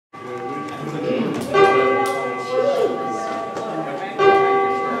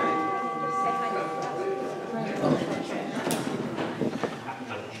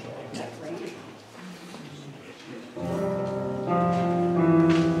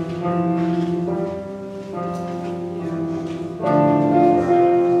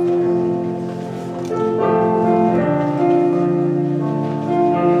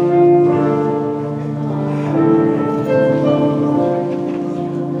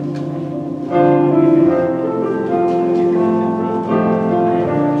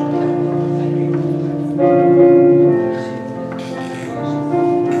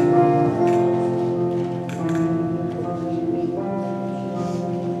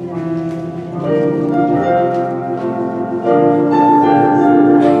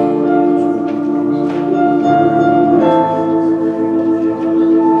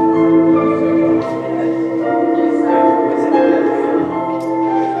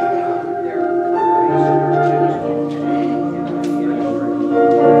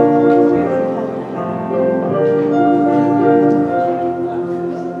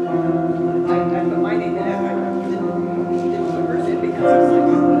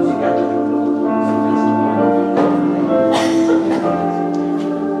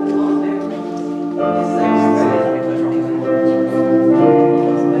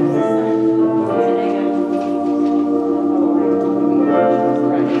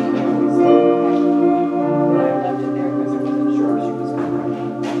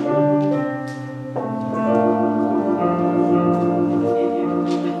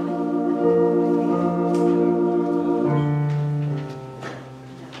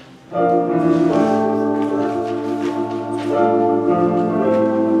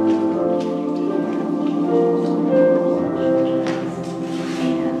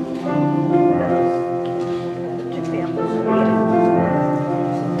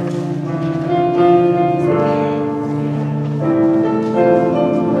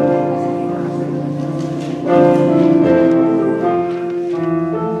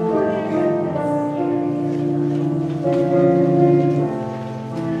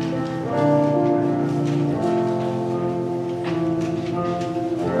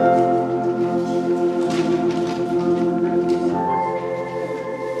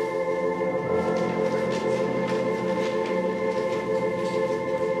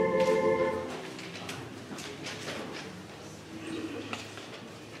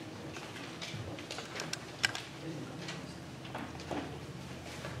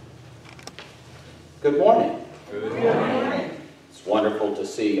Good morning. Good morning. It's wonderful to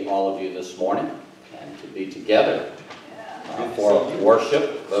see all of you this morning and to be together for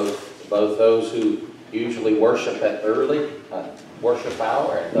worship, both those who usually worship at early worship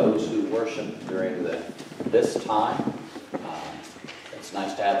hour and those who worship during this time. It's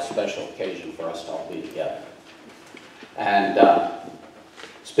nice to have a special occasion for us to all be together. And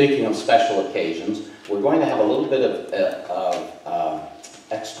speaking of special occasions, we're going to have a little bit of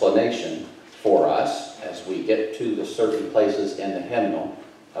explanation for us as we get to the certain places in the hymnal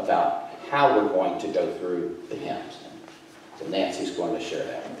about how we're going to go through the hymns. So Nancy's going to share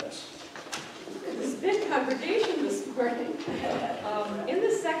that with us. It's a big congregation this morning. In the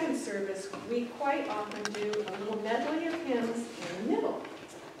second service, we quite often do a little medley of hymns in the middle.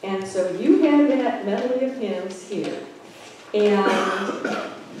 And so you have that medley of hymns here. And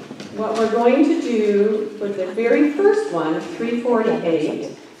what we're going to do for the very first one,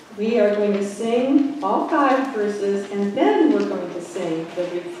 348, we are going to sing all 5 verses, and then we're going to sing the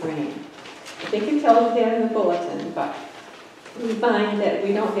refrain. I think it tells you that in the bulletin, but we find that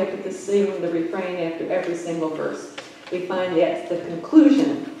we don't have to sing the refrain after every single verse. We find that's the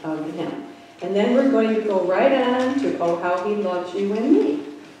conclusion of the hymn. And then we're going to go right on to Oh, How He Loves You and Me.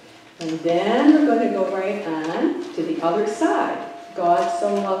 And then we're going to go right on to the other side, God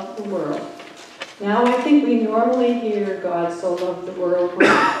So Loved the World. Now I think we normally hear God So Loved the World when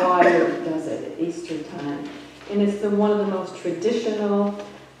the choir does it at Easter time. And it's one of the most traditional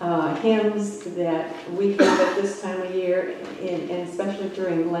hymns that we have at this time of year, and especially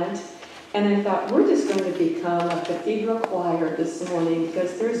during Lent. And I thought, we're just going to become a cathedral choir this morning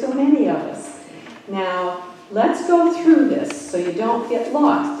because there's so many of us. Now, let's go through this so you don't get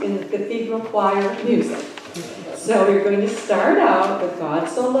lost in the cathedral choir music. So you're going to start out with God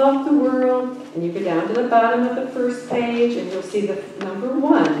So Loved the World, and you go down to the bottom of the first page, and you'll see the number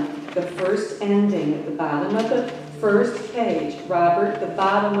 1, the first ending at the bottom of the first page. Robert, the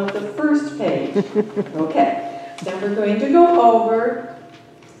bottom of the first page. Okay, then we're going to go over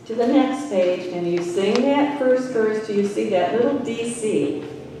to the next page, and you sing that first verse till you see that little DC.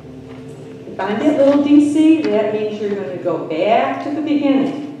 You find that little DC, that means you're going to go back to the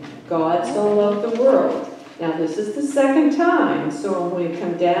beginning. God So Loved the World. Now this is the second time, so when we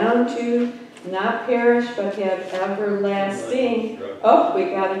come down to not perish but have everlasting, we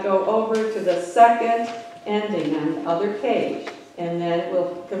got to go over to the second ending on the other page, and then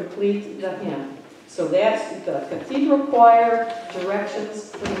we'll complete the hymn. So that's the cathedral choir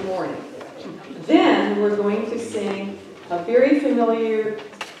directions for the morning. Then we're going to sing a very familiar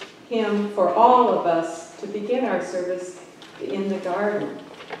hymn for all of us to begin our service, In the Garden.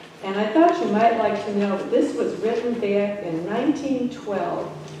 And I thought you might like to know that this was written back in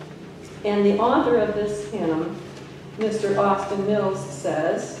 1912. And the author of this hymn, Mr. Austin Mills,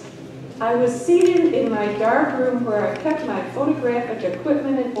 says, I was seated in my dark room where I kept my photographic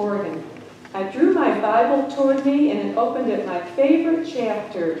equipment and organ. I drew my Bible toward me and it opened at my favorite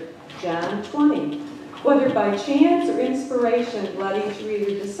chapter, John 20. Whether by chance or inspiration, let each reader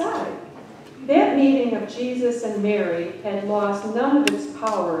decide. That meeting of Jesus and Mary had lost none of its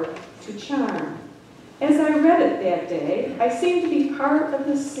power to charm. As I read it that day, I seemed to be part of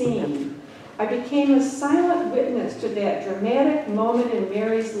the scene. I became a silent witness to that dramatic moment in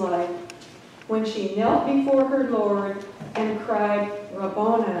Mary's life when she knelt before her Lord and cried,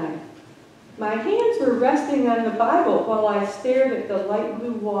 Rabboni. My hands were resting on the Bible while I stared at the light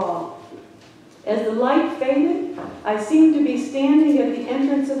blue wall. As the light faded, I seemed to be standing at the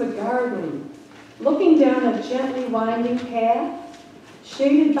entrance of a garden, looking down a gently winding path,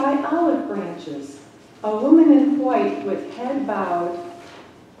 shaded by olive branches. A woman in white with head bowed,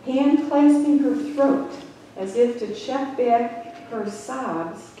 hand clasping her throat as if to check back her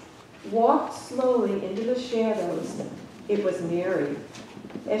sobs, walked slowly into the shadows. It was Mary.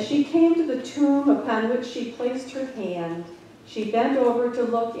 As she came to the tomb upon which she placed her hand, she bent over to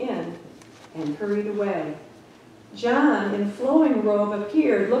look in and hurried away. John, in flowing robe,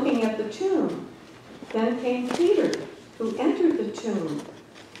 appeared, looking at the tomb. Then came Peter, who entered the tomb,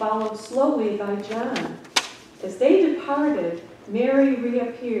 followed slowly by John. As they departed, Mary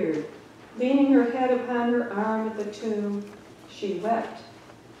reappeared. Leaning her head upon her arm at the tomb, she wept.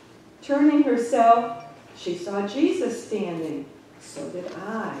 Turning herself, she saw Jesus standing. So did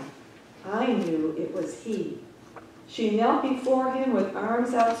I. I knew it was he. She knelt before him with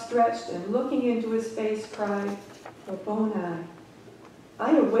arms outstretched and looking into his face cried, Rabboni.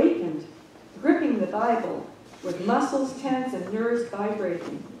 I awakened, gripping the Bible, with muscles tense and nerves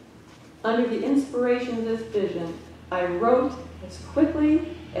vibrating. Under the inspiration of this vision, I wrote as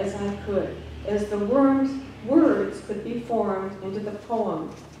quickly as I could, as the words could be formed into the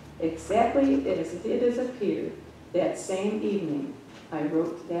poem, exactly as it has appeared. That same evening, I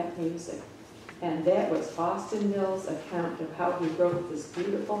wrote that music. And that was Austin Mills' account of how he wrote this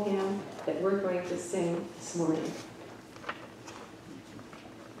beautiful hymn that we're going to sing this morning.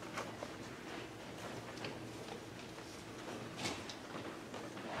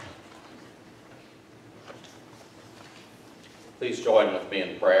 Please join with me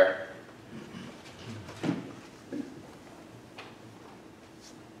in prayer.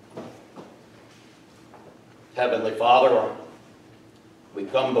 Heavenly Father, we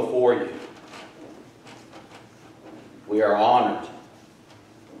come before you. We are honored.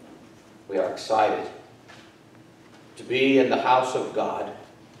 We are excited to be in the house of God,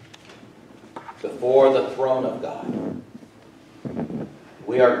 before the throne of God.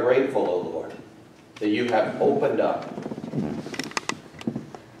 We are grateful, O Lord, that you have opened up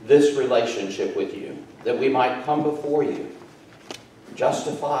this relationship with you, that we might come before you,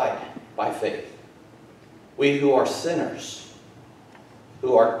 justified by faith. We who are sinners,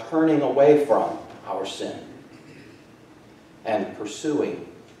 who are turning away from our sin and pursuing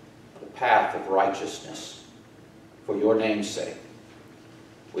the path of righteousness for your name's sake.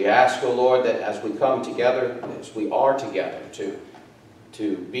 We ask, O Lord, that as we come together, as we are together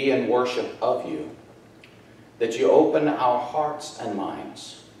to be in worship of you, that you open our hearts and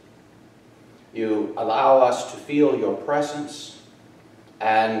minds. You allow us to feel your presence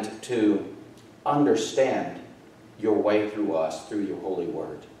and to understand your way through us, through your holy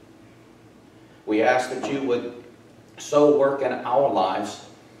word. We ask that you would so work in our lives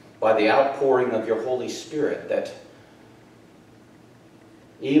by the outpouring of your Holy Spirit that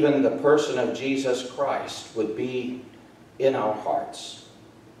even the person of Jesus Christ would be in our hearts.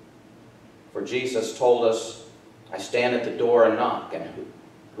 For Jesus told us, I stand at the door and knock, and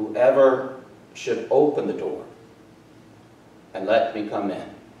whoever should open the door and let me come in.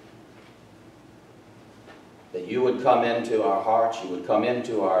 That you would come into our hearts, you would come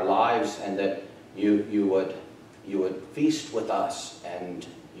into our lives, and that you would feast with us, and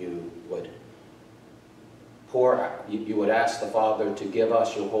you would pour out, you would ask the Father to give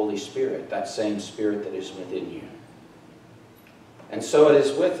us your Holy Spirit, that same Spirit that is within you. And so it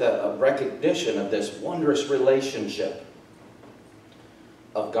is with a recognition of this wondrous relationship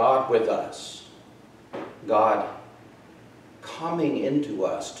of God with us, God coming into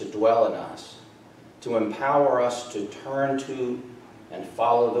us to dwell in us, to empower us to turn to and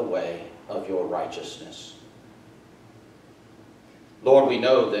follow the way of your righteousness. Lord, we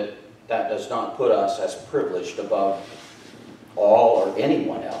know that that does not put us as privileged above all or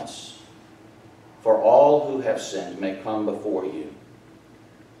anyone else. For all who have sinned may come before you.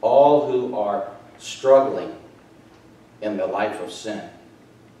 All who are struggling in the life of sin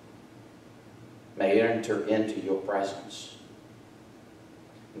may enter into your presence.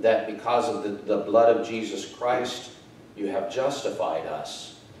 That because of the blood of Jesus Christ, you have justified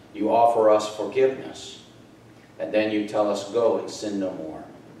us. You offer us forgiveness. And then you tell us, go and sin no more.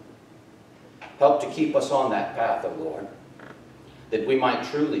 Help to keep us on that path, O Lord, that we might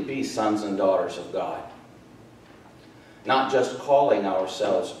truly be sons and daughters of God. Not just calling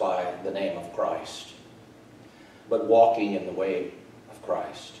ourselves by the name of Christ, but walking in the way of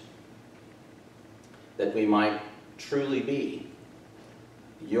Christ. That we might truly be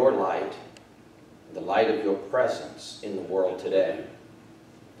your light, the light of your presence in the world today.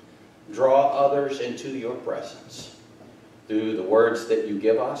 Draw others into your presence through the words that you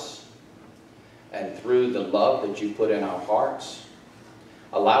give us and through the love that you put in our hearts.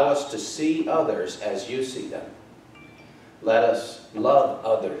 Allow us to see others as you see them. Let us love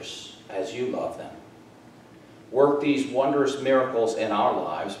others as you love them. Work these wondrous miracles in our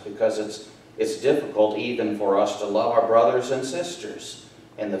lives, because it's difficult even for us to love our brothers and sisters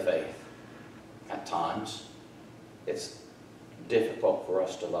in the faith. At times, it's difficult for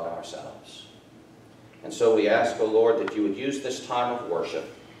us to love ourselves. And so we ask, O Lord, that you would use this time of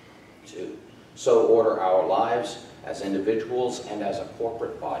worship to so order our lives as individuals and as a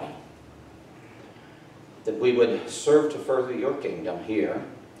corporate body, that we would serve to further your kingdom here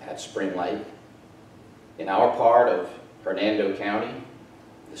at Spring Lake, in our part of Hernando County,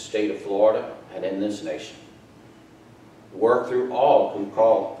 the state of Florida, and in this nation. Work through all who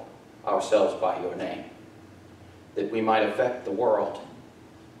call ourselves by your name, that we might affect the world,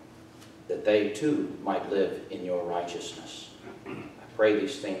 that they too might live in your righteousness. I pray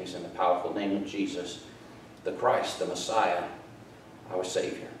these things in the powerful name of Jesus, the Christ, the Messiah, our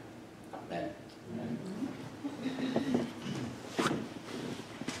Savior. Amen. Amen.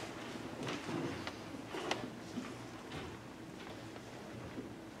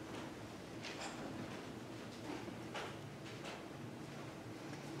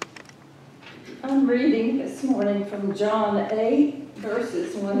 I'm reading this morning from John 8,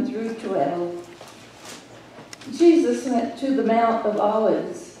 verses 1 through 12. Jesus went to the Mount of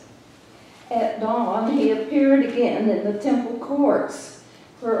Olives. At dawn, he appeared again in the temple courts,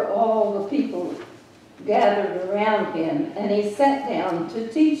 where all the people gathered around him, and he sat down to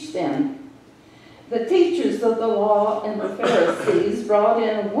teach them. The teachers of the law and the Pharisees brought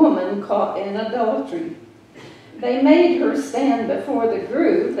in a woman caught in adultery. They made her stand before the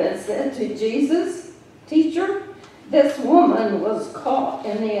group and said to Jesus, "Teacher, this woman was caught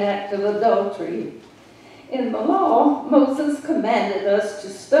in the act of adultery. In the law, Moses commanded us to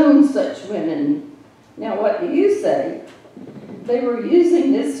stone such women. Now what do you say?" They were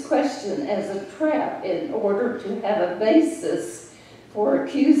using this question as a trap in order to have a basis for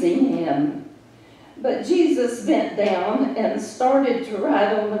accusing him. But Jesus bent down and started to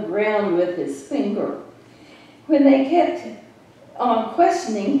write on the ground with his finger. When they kept on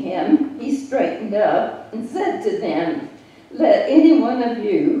questioning him, he straightened up and said to them, "Let any one of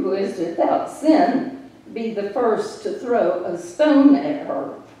you who is without sin be the first to throw a stone at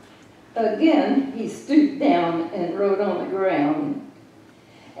her." Again, he stooped down and wrote on the ground.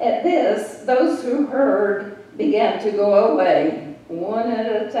 At this, those who heard began to go away, one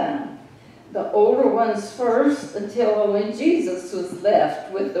at a time. The older ones first, until only Jesus was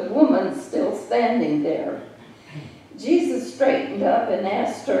left with the woman still standing there. Jesus straightened up and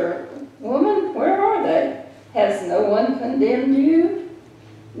asked her, "Woman, where are they? Has no one condemned you?"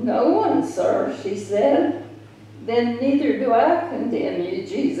 "No one, sir," she said. "Then neither do I condemn you,"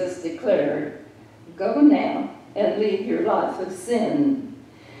 Jesus declared. "Go now and leave your life of sin."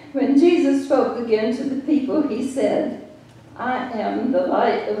 When Jesus spoke again to the people, he said, "I am the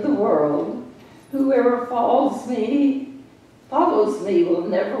light of the world. Whoever follows me will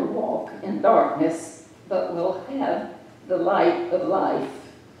never walk in darkness, but will have the light of life."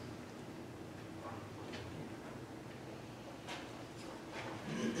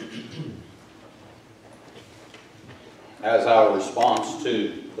 As our response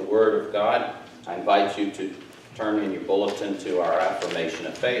to the Word of God, I invite you to turn in your bulletin to our affirmation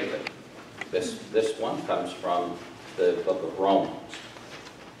of faith. This one comes from the book of Romans.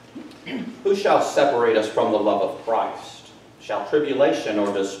 Who shall separate us from the love of Christ? Shall tribulation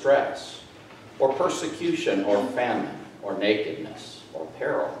or distress, or persecution or famine, or nakedness, or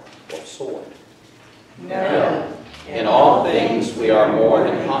peril, or sword? No. In all things we are more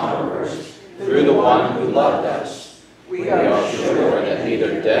than conquerors through the one who loved us. We are sure that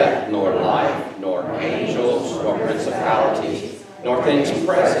neither death, nor life, nor angels, nor principalities, nor things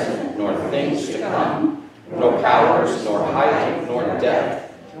present, nor things to come, nor powers, nor height, nor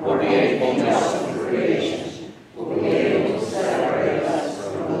depth, will be able to separate us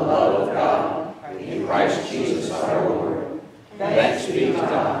from the love of God in Christ Jesus our Lord. Thanks be to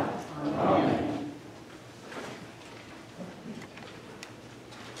God. Amen.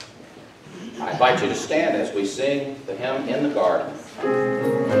 I invite you to stand as we sing the hymn "In the Garden."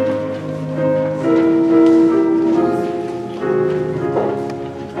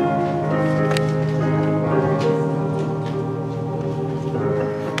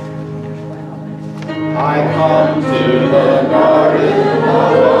 I come to the garden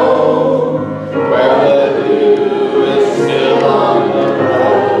alone, where the dew is still on the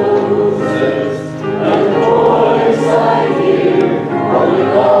roses, and the voice I hear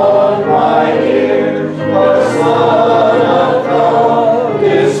calling on my ear, the Son of God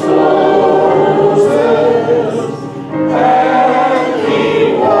discloses, and he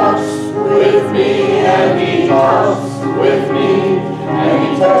walks with me, and he talks with me, and he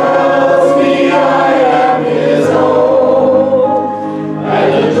tells me I am his own.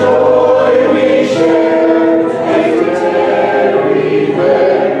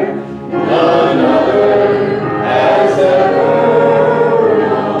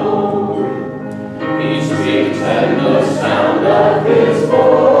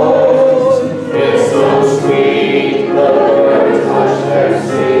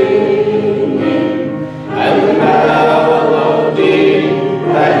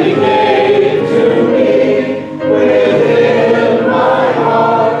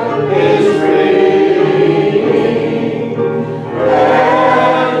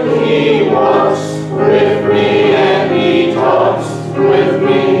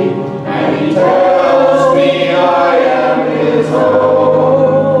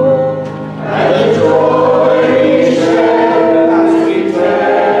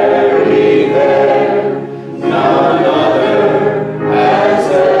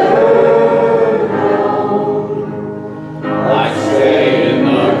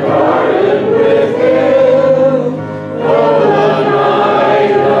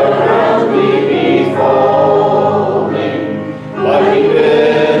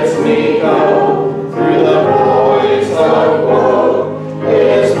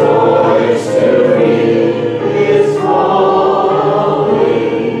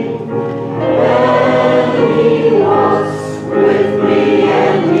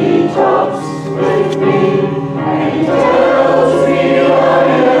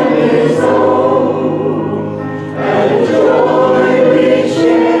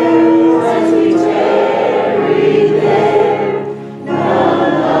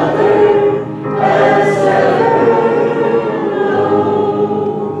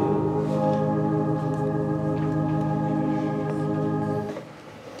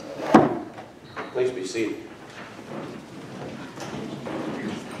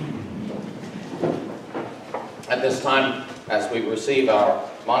 at this time, as we receive our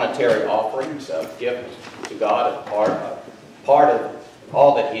monetary offerings of gift to God, a part of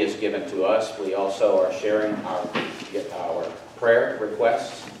all that He has given to us, we also are sharing our prayer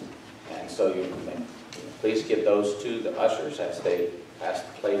requests. And so you may please give those to the ushers as they pass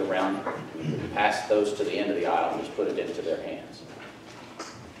the plate around. Pass those to the end of the aisle and just put it into their hands.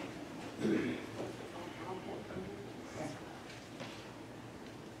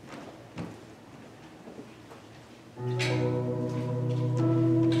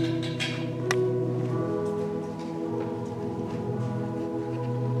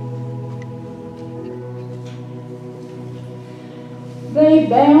 They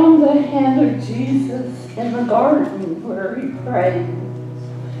bound the hand of Jesus in the garden where He prayed.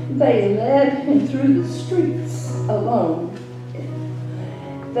 They led Him through the streets alone.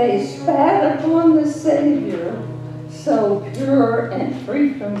 They spat upon the Savior, so pure and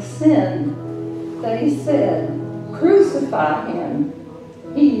free from sin. They said, "Crucify Him,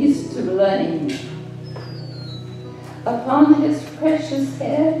 He's to blame." Upon His precious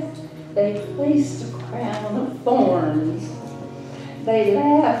head, they placed a crown of thorns. They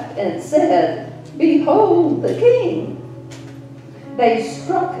laughed and said, "Behold the King." They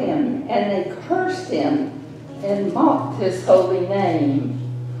struck Him and they cursed Him and mocked His holy name.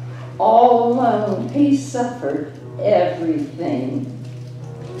 All alone He suffered everything.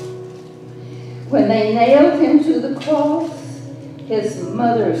 When they nailed Him to the cross, His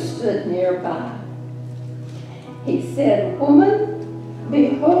mother stood nearby. He said, "Woman,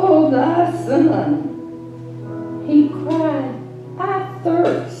 behold thy son." He cried, "I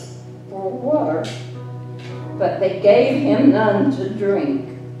thirst for water." But they gave Him none to drink.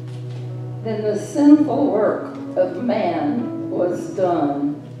 Then the sinful work of man was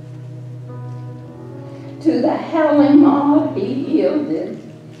done. To the howling mob He yielded.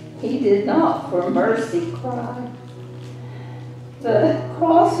 He did not for mercy cry. The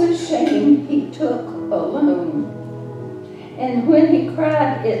cross's shame He took alone. And when He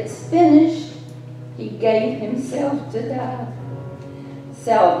cried, "It's finished," He gave Himself to die.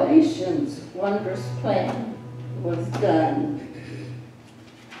 Salvation's wondrous plan was done.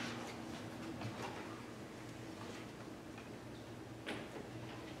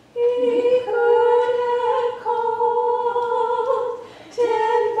 He could have called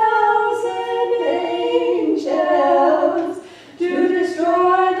 10,000 angels to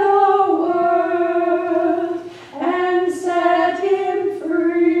destroy the world and set Him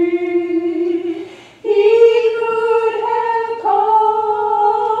free. He could have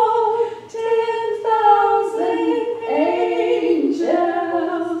called 10,000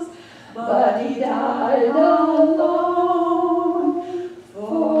 angels, but He died alone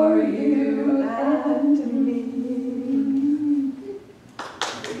for you and me.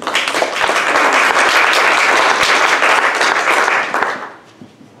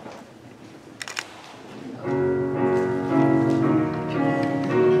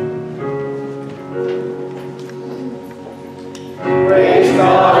 Praise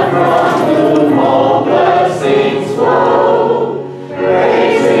God from whom all blessings flow.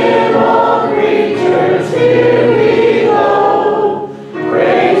 Praise Him, all creatures here below.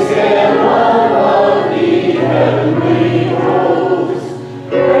 Praise Him above the heavenly hosts.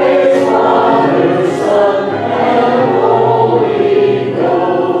 Praise Father, Son, and Holy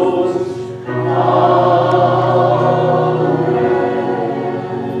Ghost.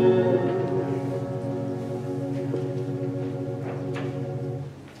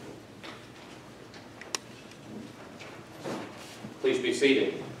 Please be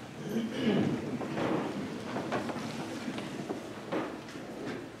seated.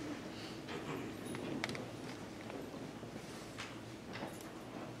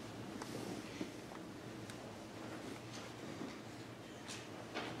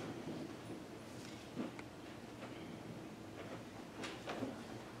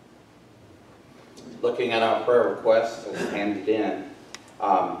 Looking at our prayer requests as handed in,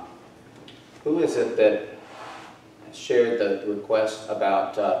 who is it that shared the request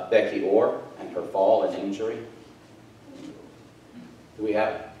about Becky Orr and her fall and injury? Do we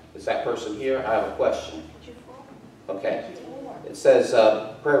have, is that person here? I have a question. Okay. It says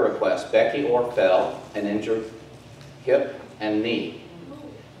prayer request, Becky Orr fell and injured hip and knee.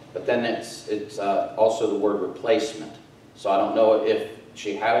 But then it's also the word replacement. So I don't know if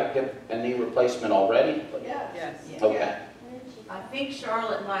she had a hip and knee replacement already? Yes. Okay. I think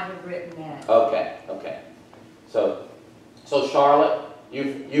Charlotte might have written that. Okay, okay. So Charlotte,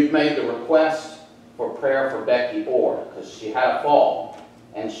 you've made the request for prayer for Becky Orr because she had a fall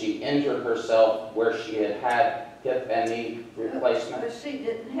and she injured herself where she had hip and knee replacement. But she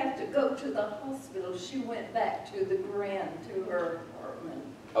didn't have to go to the the hospital, she went back to the Grand, to her apartment.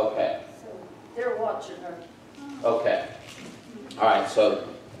 Okay, So they're watching her. okay. All right, so it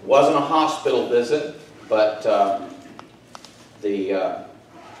wasn't a hospital visit, but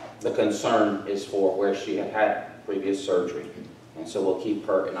the concern is for where she had had previous surgery. And so we'll keep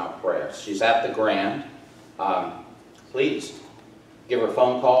her in our prayers. She's at the Grand. Please give her a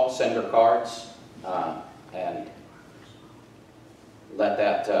phone call, send her cards, and let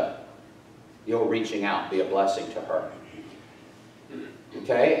that, your reaching out be a blessing to her.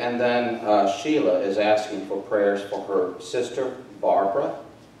 Okay, and then Sheila is asking for prayers for her sister, Barbara,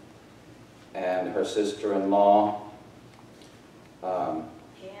 and her sister-in-law, I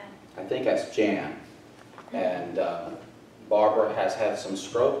think that's Jan. And Barbara has had some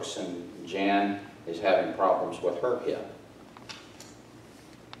strokes, and Jan is having problems with her hip.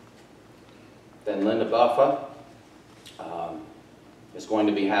 Then Linda Buffa is going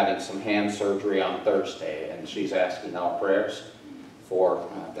to be having some hand surgery on Thursday, and she's asking our prayers for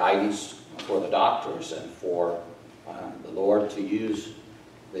guidance for the doctors and for the Lord to use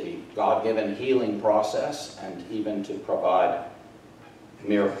the God-given healing process and even to provide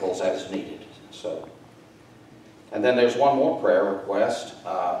miracles as needed. So, and then there's one more prayer request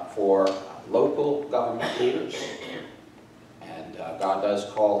for local government leaders. And God does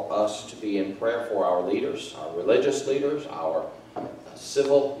call us to be in prayer for our leaders, our religious leaders, our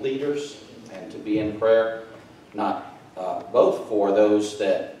civil leaders, and to be in prayer not both for those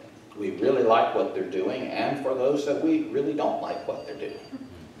that we really like what they're doing and for those that we really don't like what they're doing.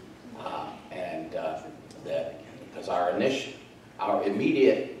 That because our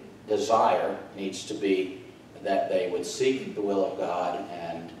immediate desire needs to be that they would seek the will of God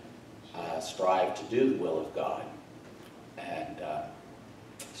and strive to do the will of God. And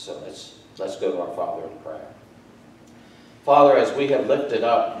so let's go to our Father in prayer. Father, as we have lifted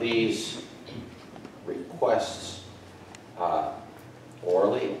up these requests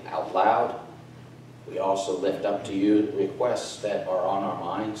orally, out loud, we also lift up to you requests that are on our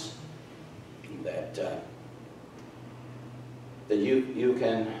minds, that you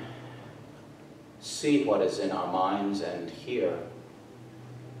can see what is in our minds and hear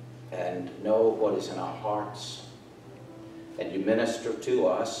and know what is in our hearts. And you minister to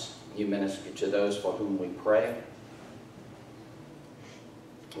us. You minister to those for whom we pray.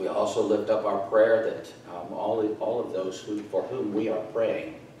 We also lift up our prayer that all of those for whom we are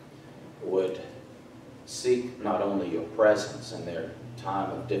praying would seek not only your presence in their time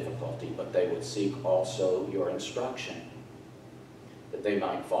of difficulty, but they would seek also your instruction, that they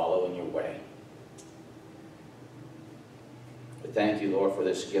might follow in your way. We thank you, Lord, for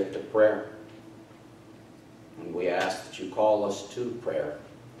this gift of prayer. And we ask that you call us to prayer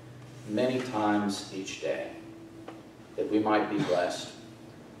many times each day, that we might be blessed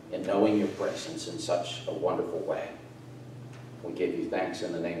in knowing your presence in such a wonderful way. We give you thanks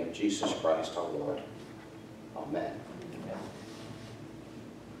in the name of Jesus Christ, our Lord. Amen.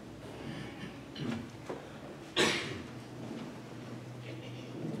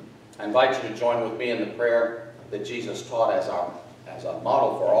 I invite you to join with me in the prayer that Jesus taught as a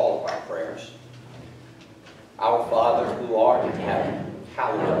model for all of our prayers. Our Father, who art in heaven,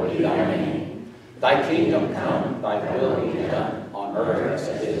 hallowed be thy name. Thy kingdom come, thy will be done, on earth as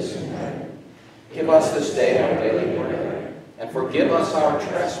it is in heaven. Give us this day our daily bread, and forgive us our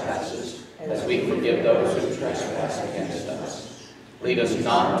trespasses, as we forgive those who trespass against us. Lead us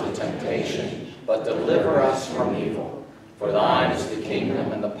not into temptation, but deliver us from evil. For thine is the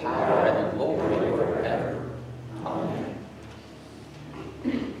kingdom and the power and the glory forever. Amen.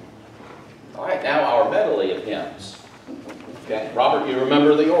 All right, now our medley of hymns. Okay, Robert, you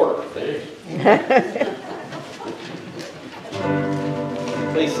remember the order, please.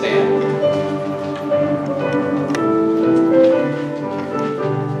 Please stand.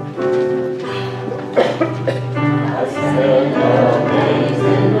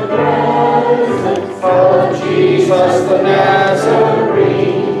 Jesus the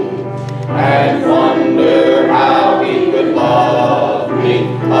Nazarene, and wonder how he could love me,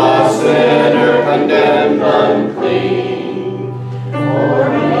 a sinner condemned unclean.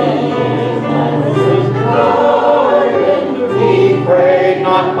 For he prayed,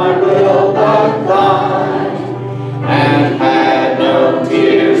 not my will but thine, and had no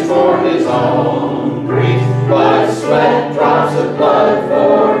tears for his own grief, but sweat drops of blood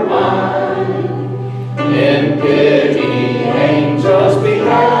for mine. In pity, angels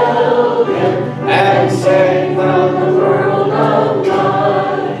beheld him, and sang from the world of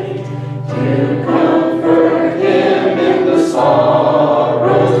light, to comfort him in the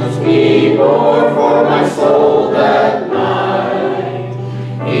sorrows he bore for my soul that night.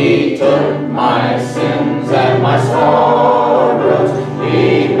 He took my sins and my sorrows,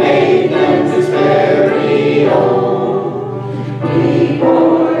 He made them His very own. He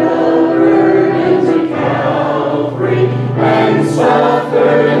bore the burdens of Calvary and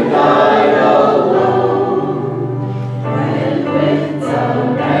suffered and died alone. And with the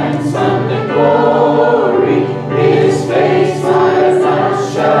ransom and glory, His face my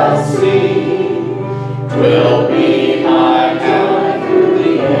eyes shall see. 'Twill be my joy through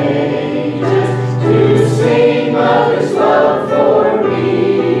the ages to sing of His love for me.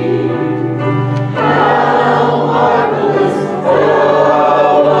 How marvelous, oh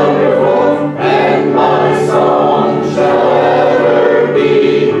how wonderful, and my song shall ever be.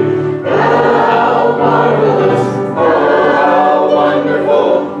 How marvelous, oh how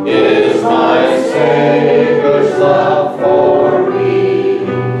wonderful is my Savior's love for me.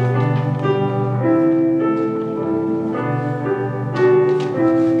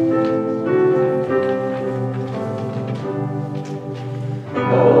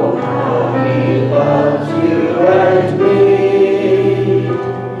 Oh, how He loves you and me.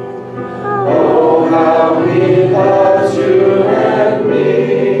 Oh, how He loves you and me.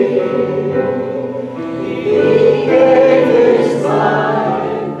 He gave His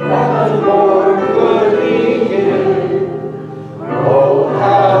life, what more could He give? Oh,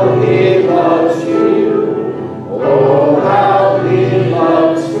 how He loves you. Oh, how He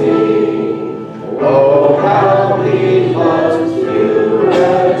loves me. Oh, how He loves you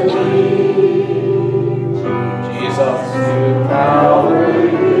and me. Jesus to Calvary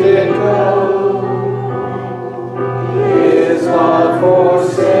did go, His love for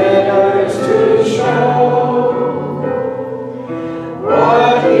sinners to show.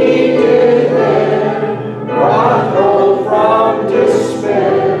 What He did there brought hope from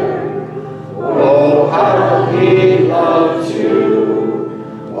despair. Oh, how He loves you.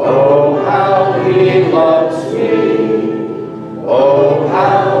 Oh, how He loves me. Oh,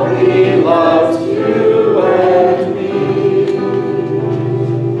 how He loves you and me.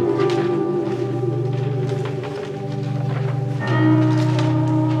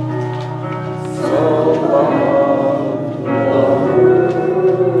 So loved the world,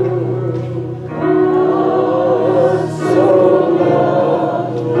 God so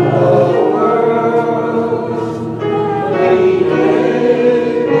loved the world, He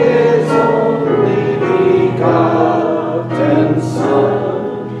gave His only begotten Son,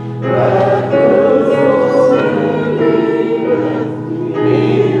 that whosoever believeth in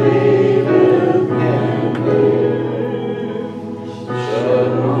Him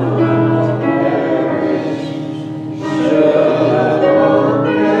should not perish, should not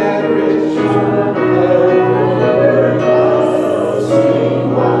perish, but have everlasting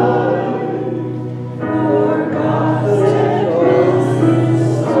life. For God sent His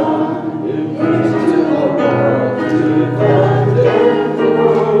Son into the world to condemn the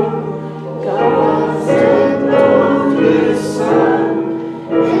world. God sent forth His Son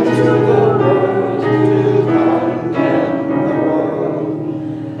into the world to condemn the world.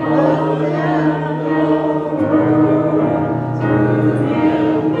 But that the world through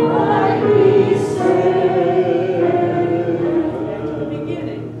Him might be saved. At the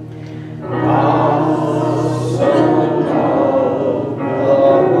beginning. God so loved the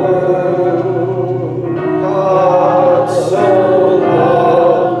world, God so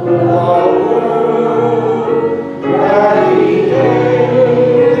loved the world, that He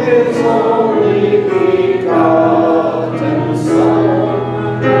gave His only begotten Son,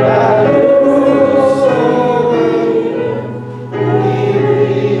 that whosoever believeth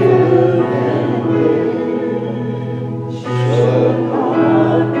in Him should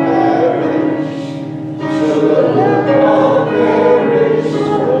not perish, should not perish,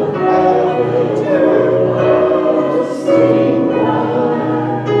 but have everlasting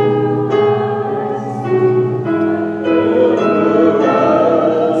life. Everlasting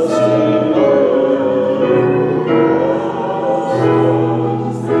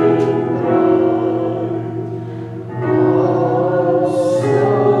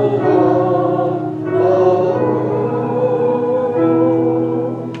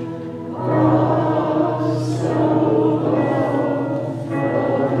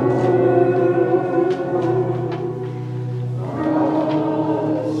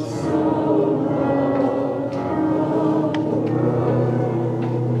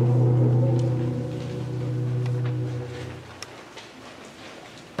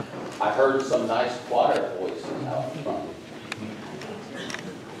I heard some nice choir voices out front.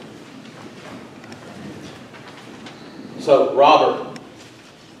 So, Robert,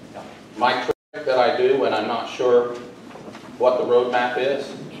 my trick that I do when I'm not sure what the roadmap is,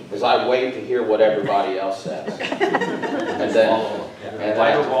 as I wait to hear what everybody else says. And then, Follow. and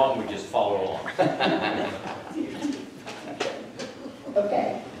Right or then, wrong, we just follow along.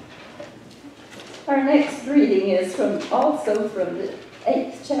 Okay. Our next reading is also from the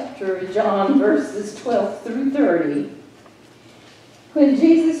 8th chapter of John, verses 12 through 30. When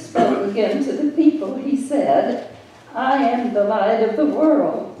Jesus spoke again to the people, he said, I am the light of the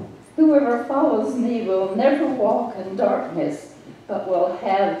world. Whoever follows me will never walk in darkness, but will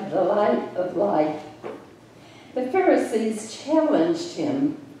have the light of life. The Pharisees challenged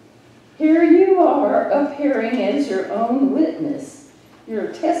him. Here you are appearing as your own witness.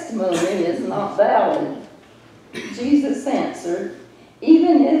 Your testimony is not valid. Jesus answered,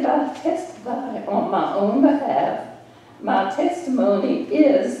 even if I testify on my own behalf, my testimony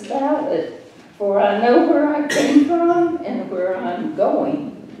is valid, for I know where I came from and where I'm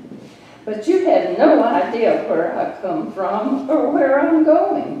going. But you have no idea where I come from or where I'm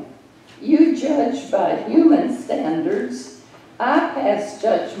going. You judge by human standards. I pass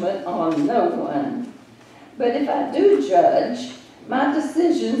judgment on no one. But if I do judge, my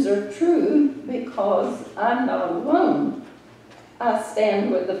decisions are true because I'm not alone. I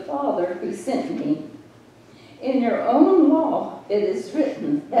stand with the Father who sent me. In your own law, it is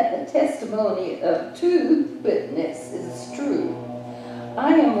written that the testimony of two witnesses is true.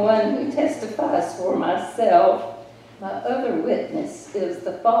 I am one who testifies for myself. My other witness is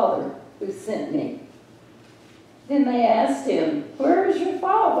the Father who sent me. Then they asked him, where is your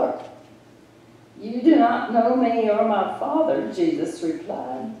Father? You do not know me or my Father, Jesus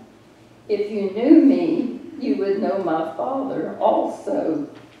replied. If you knew me, you would know my Father also.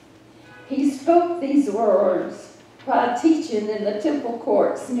 He spoke these words while teaching in the temple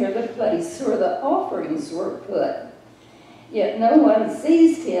courts near the place where the offerings were put. Yet no one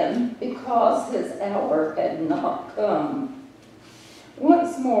seized him because his hour had not come.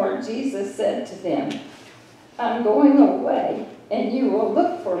 Once more Jesus said to them, I'm going away, and you will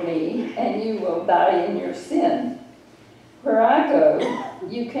look for me, and you will die in your sin. Where I go,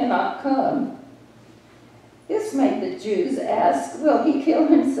 you cannot come. This made the Jews ask, will he kill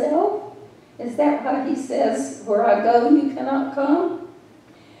himself? Is that why he says, where I go, you cannot come?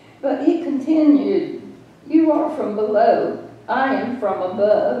 But he continued, you are from below, I am from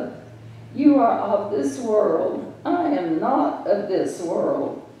above. You are of this world, I am not of this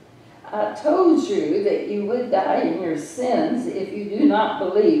world. I told you that you would die in your sins if you do not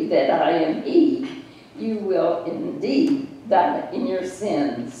believe that I am he. You will indeed die in your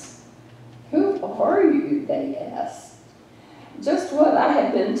sins. Who are you? They asked. Just what I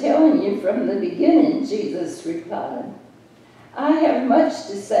have been telling you from the beginning, Jesus replied. I have much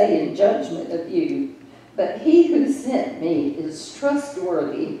to say in judgment of you, but he who sent me is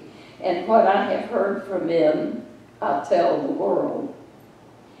trustworthy, and what I have heard from him, I'll tell the world.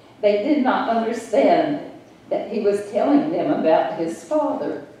 They did not understand that he was telling them about his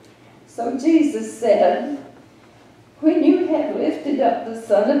Father. So Jesus said, when you have lifted up the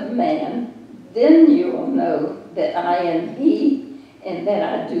Son of Man, then you will know that I am he, and that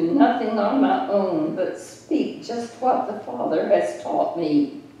I do nothing on my own, but speak just what the Father has taught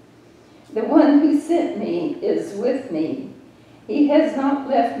me. The one who sent me is with me. He has not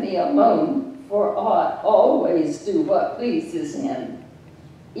left me alone, for I always do what pleases him.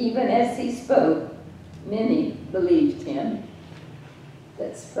 Even as he spoke, many believed him.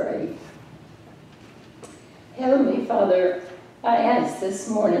 Let's pray. Heavenly Father, I ask this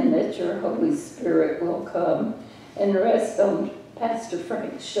morning that your Holy Spirit will come and rest on Pastor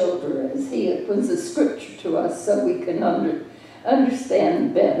Frank's shoulder as he opens the scripture to us so we can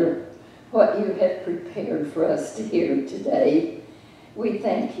understand better what you have prepared for us to hear today. We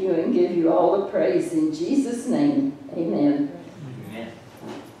thank you and give you all the praise in Jesus' name. Amen. Amen.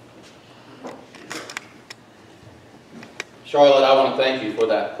 Charlotte, I want to thank you for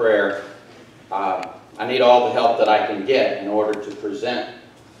that prayer. I need all the help that I can get in order to present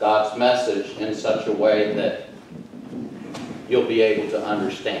God's message in such a way that you'll be able to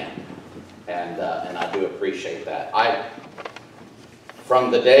understand. And I do appreciate that. From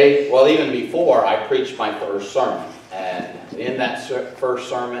the day, well, even before, I preached my first sermon. And in that first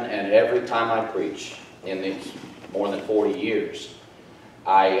sermon, and every time I preach in these more than 40 years,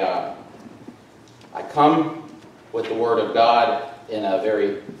 I come with the Word of God in a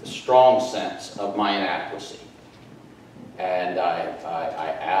very strong sense of my inadequacy. And I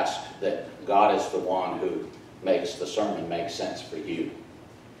ask that God is the one who makes the sermon make sense for you.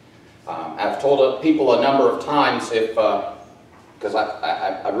 I've told people a number of times because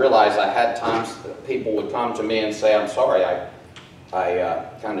I realized I had times that people would come to me and say, I'm sorry, I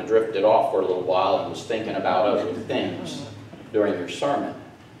kind of drifted off for a little while and was thinking about other things during your sermon.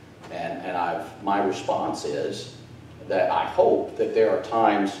 And my response is that I hope that there are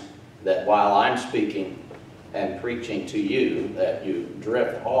times that while I'm speaking and preaching to you, that you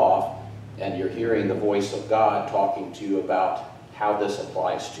drift off and you're hearing the voice of God talking to you about how this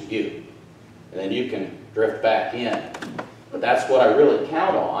applies to you. And then you can drift back in. But that's what I really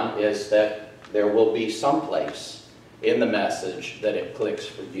count on, is that there will be some place in the message that it clicks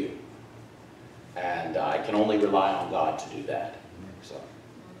for you. And I can only rely on God to do that. So.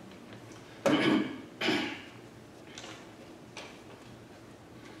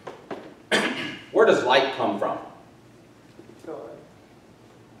 Where does light come from?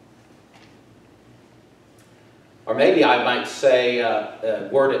 Or maybe I might say,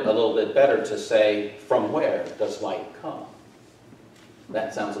 word it a little bit better to say, from where does light come?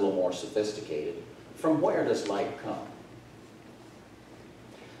 That sounds a little more sophisticated. From where does light come?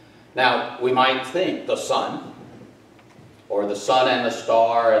 Now, we might think the sun, or the sun and the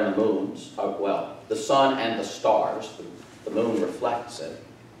star and the moons, well, the sun and the stars, the moon reflects it.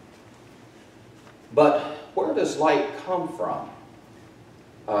 But where does light come from?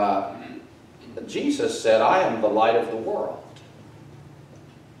 Jesus said, I am the light of the world.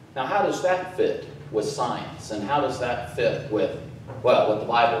 Now, how does that fit with science? And how does that fit with, well, what the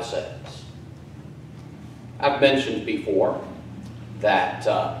Bible says? I've mentioned before that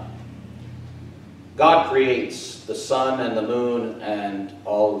God creates the sun and the moon and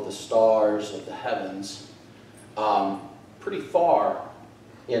all of the stars of the heavens pretty far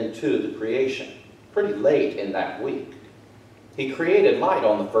into the creation, pretty late in that week. He created light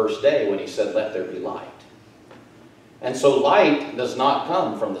on the first day when he said, let there be light. And so light does not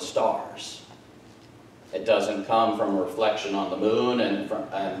come from the stars. It doesn't come from a reflection on the moon and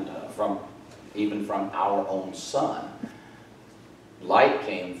even from our own sun. Light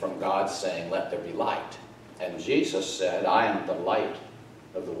came from God saying, let there be light. And Jesus said, I am the light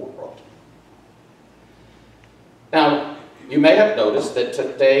of the world. Now, you may have noticed that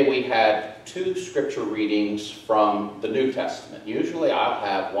today we had 2 scripture readings from the New Testament. Usually I'll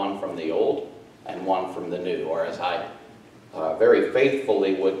have one from the Old and one from the New, or as I very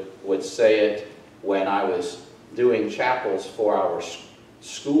faithfully would say it when I was doing chapels for our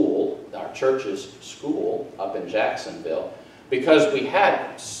school, our church's school up in Jacksonville, because we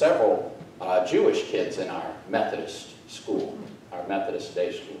had several Jewish kids in our Methodist school, our Methodist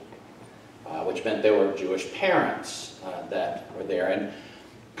day school, which meant there were Jewish parents that were there. And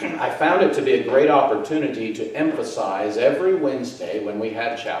I found it to be a great opportunity to emphasize every Wednesday when we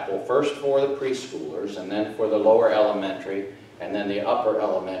had chapel, first for the preschoolers, and then for the lower elementary, and then the upper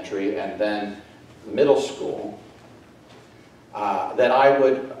elementary, and then middle school, that I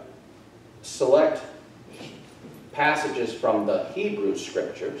would select passages from the Hebrew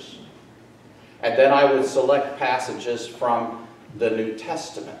Scriptures, and then I would select passages from the New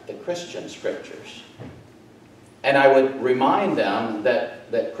Testament, the Christian Scriptures. And I would remind them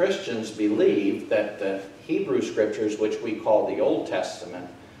that Christians believe that the Hebrew Scriptures, which we call the Old Testament,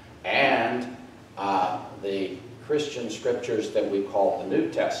 and the Christian Scriptures that we call the New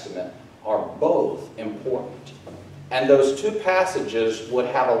Testament, are both important. And those 2 passages would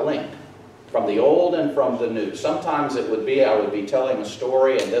have a link from the Old and from the New. Sometimes it would be, I would be telling a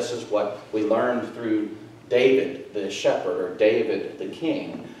story, and this is what we learned through David the shepherd, or David the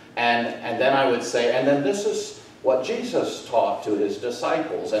king. And then I would say, and then this is what Jesus taught to his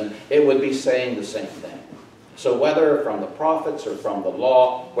disciples, and it would be saying the same thing. So whether from the prophets or from the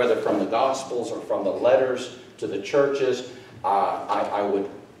law, whether from the Gospels or from the letters to the churches, I would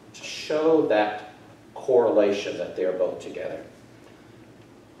show that correlation, that they're both together.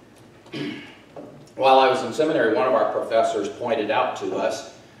 While I was in seminary, one of our professors pointed out to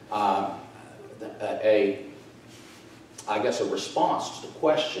us a response to the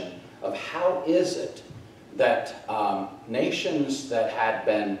question of how is it that nations that had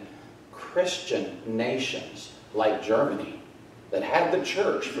been Christian nations, like Germany, that had the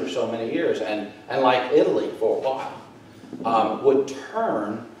church for so many years, and like Italy for a while, would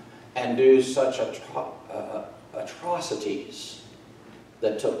turn and do such atrocities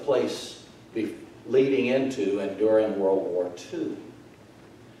that took place leading into and during World War II.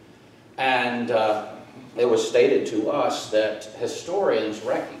 And it was stated to us that historians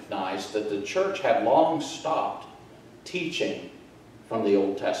recognized that the church had long stopped teaching from the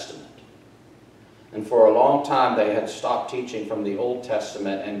Old Testament. And for a long time they had stopped teaching from the Old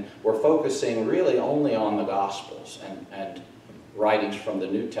Testament and were focusing really only on the Gospels and writings from the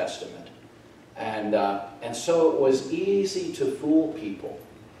New Testament. And so it was easy to fool people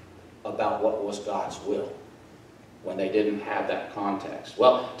about what was God's will when they didn't have that context.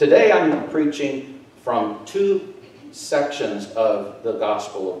 Well, today I'm preaching from 2 sections of the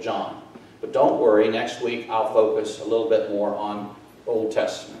Gospel of John. But don't worry, next week I'll focus a little bit more on Old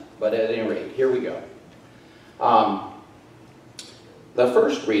Testament. But at any rate, here we go. The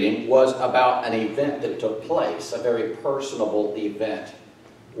first reading was about an event that took place, a very personable event,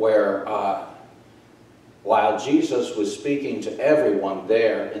 where while Jesus was speaking to everyone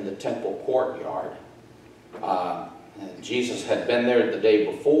there in the temple courtyard, Jesus had been there the day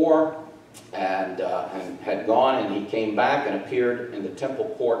before and had gone, and he came back and appeared in the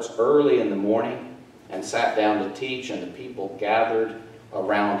temple courts early in the morning and sat down to teach, and the people gathered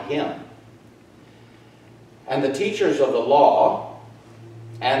around him. And the teachers of the law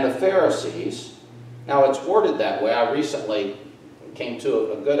and the Pharisees, now it's worded that way. I recently came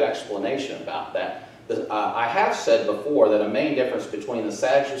to a good explanation about that. I have said before that a main difference between the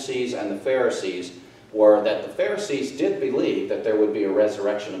Sadducees and the Pharisees were that the Pharisees did believe that there would be a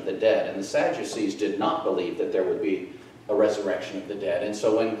resurrection of the dead, and the Sadducees did not believe that there would be a resurrection of the dead. And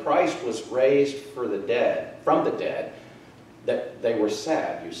so when Christ was raised from the dead, that they were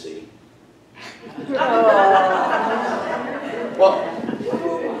sad, you see. Well,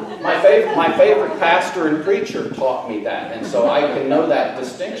 my favorite pastor and preacher taught me that, and so I can know that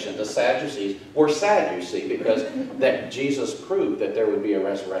distinction. The Sadducees were sad, you see, because that Jesus proved that there would be a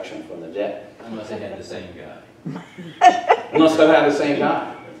resurrection from the dead. Unless they had the same guy. Unless they had the same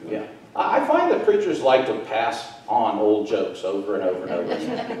guy. Yeah. I find that preachers like to pass on old jokes over and over and over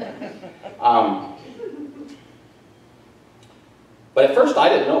again. But at first I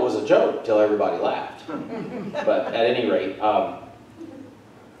didn't know it was a joke until everybody laughed. But at any rate,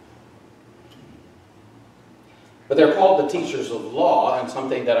 but they're called the teachers of law, and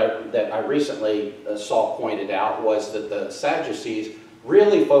something that I recently saw pointed out was that the Sadducees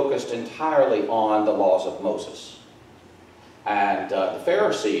really focused entirely on the laws of Moses. And the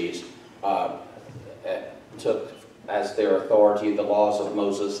Pharisees took as their authority the laws of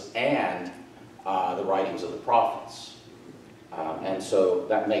Moses and the writings of the prophets. And so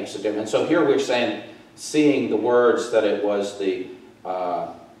that makes a difference. So here we're saying, seeing the words that it was the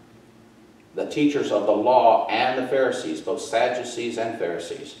teachers of the law and the Pharisees, both Sadducees and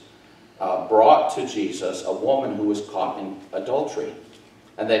Pharisees, brought to Jesus a woman who was caught in adultery.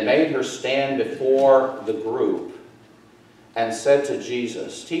 And they made her stand before the group and said to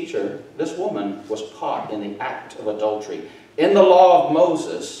Jesus, "Teacher, this woman was caught in the act of adultery. In the law of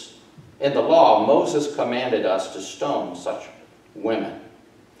Moses, Moses commanded us to stone such women."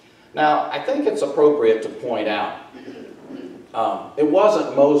 Now, I think it's appropriate to point out, it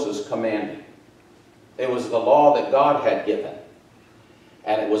wasn't Moses commanding. It was the law that God had given.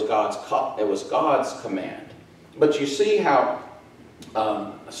 And it was God's command. But you see how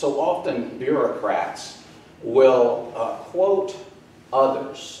so often bureaucrats will quote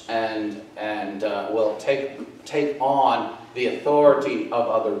others and will take on the authority of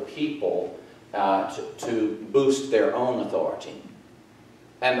other people to boost their own authority.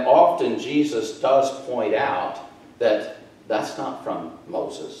 And often Jesus does point out that that's not from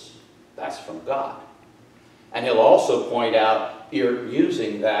Moses, that's from God. And he'll also point out you're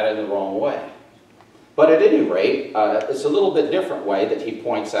using that in the wrong way. But at any rate, it's a little bit different way that he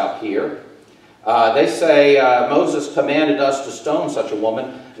points out here. They say, Moses commanded us to stone such a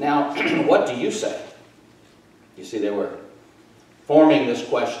woman. Now, what do you say? You see, they were forming this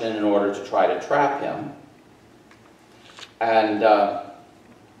question in order to try to trap him. And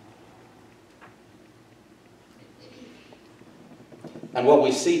what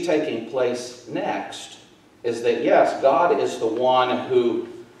we see taking place next is that, yes, God is the one who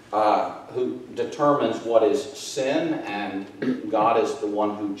determines what is sin, and God is the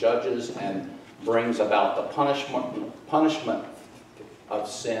one who judges and brings about the punishment of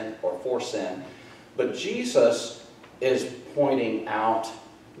sin or for sin. But Jesus is pointing out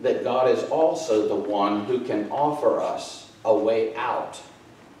that God is also the one who can offer us a way out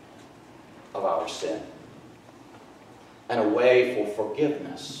of our sin and a way for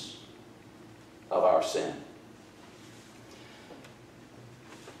forgiveness of our sin.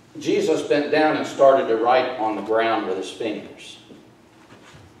 Jesus bent down and started to write on the ground with his fingers.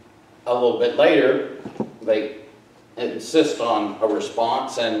 A little bit later, they insist on a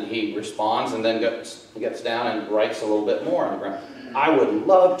response, and he responds and then gets down and writes a little bit more on the ground. I would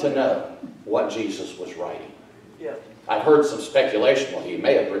love to know what Jesus was writing. Yeah. I've heard some speculation. Well, he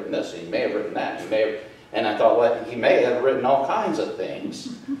may have written this, he may have written that, and I thought, well, he may have written all kinds of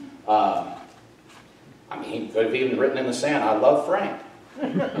things. I mean, he could have even written in the sand, "I love Frank." You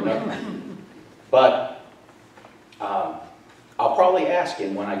know? But I'll probably ask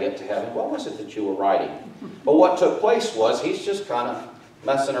him when I get to heaven, what was it that you were writing? But what took place was he's just kind of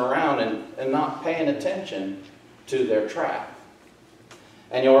messing around and not paying attention to their trap.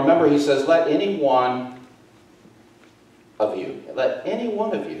 And you'll remember he says, let any one of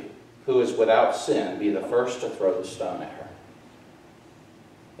you who is without sin be the first to throw the stone at her.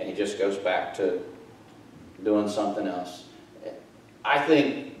 And he just goes back to doing something else. I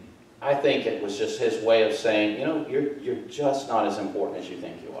think it was just his way of saying, you know, you're just not as important as you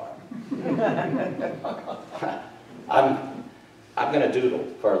think you are. I'm going to doodle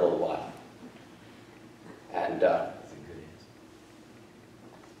for a little while. And That's a good answer.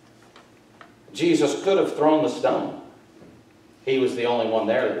 Jesus could have thrown the stone. He was the only one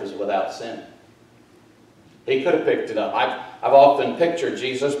there that was without sin. He could have picked it up. I've often pictured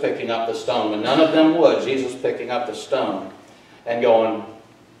Jesus picking up the stone. When none of them would, Jesus picking up the stone and going,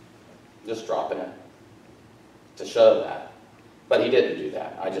 just dropping it to show that. But he didn't do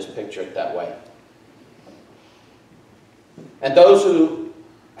that. I just picture it that way. And those who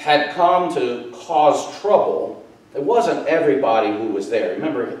had come to cause trouble, it wasn't everybody who was there.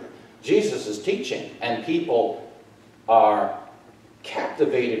 Remember, Jesus is teaching, and people are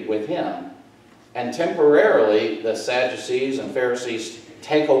captivated with him. And temporarily, the Sadducees and Pharisees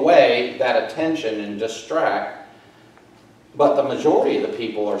take away that attention and distract. But the majority of the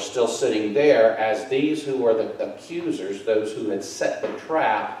people are still sitting there as these who are the accusers, those who had set the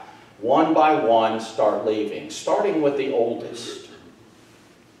trap, one by one start leaving, starting with the oldest.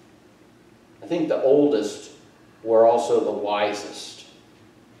 I think the oldest were also the wisest.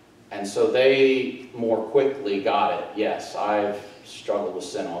 And so they more quickly got it. Yes, I've struggled with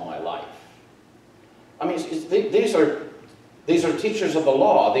sin all my life. I mean, these are teachers of the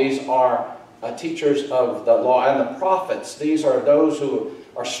law. These are teachers of the law and the prophets. These are those who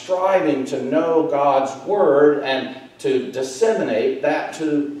are striving to know God's word and to disseminate that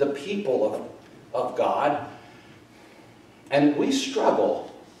to the people of God. And we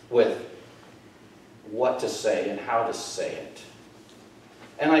struggle with what to say and how to say it.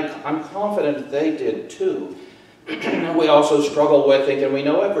 And I'm confident that they did too. We also struggle with thinking we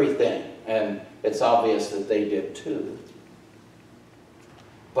know everything. And it's obvious that they did too.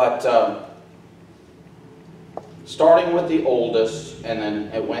 But starting with the oldest, and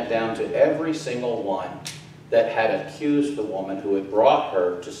then it went down to every single one that had accused the woman who had brought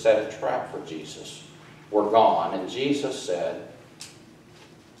her to set a trap for Jesus, were gone. And Jesus said,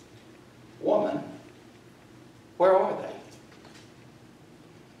 "Woman, where are they?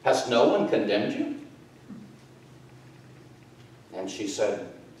 Has no one condemned you?" And she said,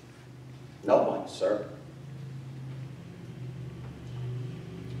 "No one, sir."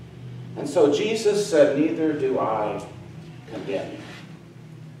 And so Jesus said, "Neither do I condemn you."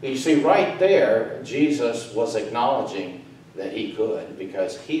 You see, right there, Jesus was acknowledging that he could,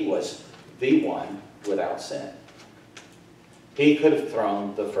 because he was the one without sin. He could have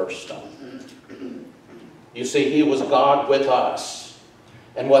thrown the first stone. You see, he was God with us.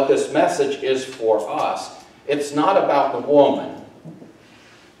 And what this message is for us, it's not about the woman.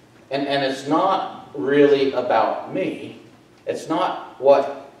 And it's not really about me. It's not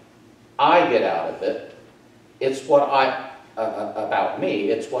what I get out of it. It's what about me.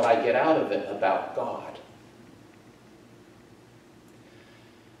 It's what I get out of it about God.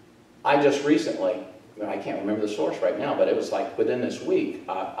 I just recently, I can't remember the source right now, but it was like within this week,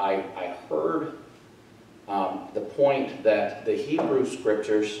 I heard the point that the Hebrew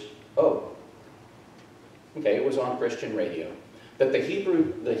scriptures, it was on Christian radio, that the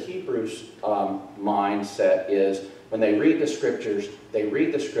Hebrews' mindset is when they read the scriptures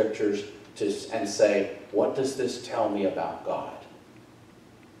and say, what does this tell me about God?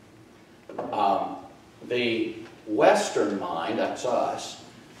 The Western mind, that's us,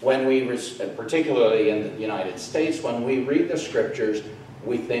 when we, particularly in the United States, when we read the scriptures,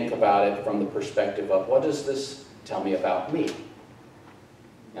 we think about it from the perspective of, what does this tell me about me?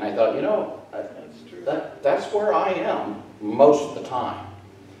 And I thought, that's where I am most of the time.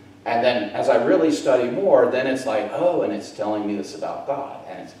 And then as I really study more, then it's like, and it's telling me this about God.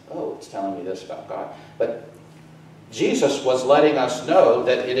 And it's telling me this about God. But Jesus was letting us know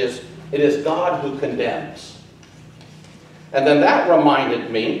that it is God who condemns. And then that reminded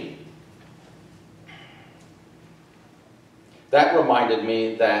me that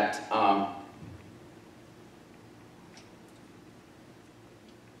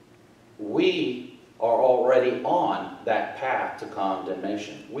we are already on that path to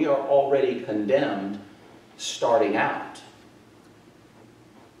condemnation. We are already condemned starting out.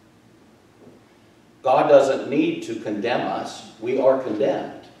 God doesn't need to condemn us. We are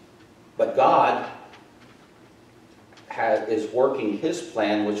condemned. But God is working his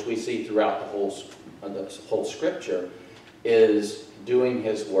plan, which we see throughout the whole scripture, is doing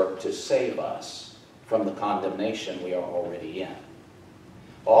his work to save us from the condemnation we are already in.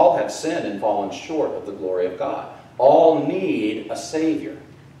 All have sinned and fallen short of the glory of God. All need a Savior.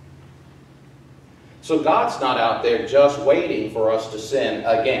 So God's not out there just waiting for us to sin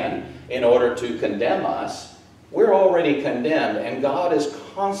again in order to condemn us. We're already condemned, and God is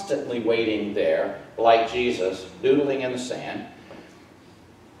constantly waiting there, like Jesus, doodling in the sand,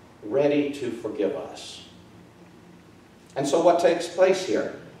 ready to forgive us. And so what takes place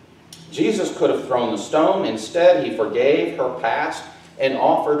here? Jesus could have thrown the stone. Instead, he forgave her past and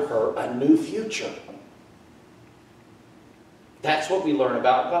offered her a new future. That's what we learn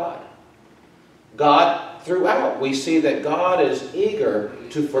about God. God, throughout, we see that God is eager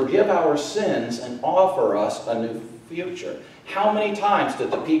to forgive our sins and offer us a new future. How many times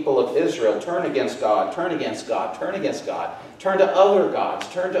did the people of Israel turn against God, turn against God, turn against God, turn to other gods,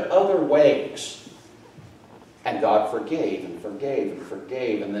 turn to other ways? And God forgave and forgave and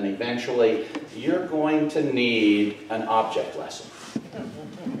forgave, and then eventually you're going to need an object lesson.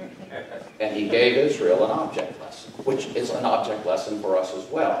 And he gave Israel an object lesson, which is an object lesson for us as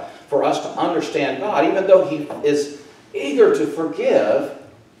well. For us to understand God, even though he is eager to forgive,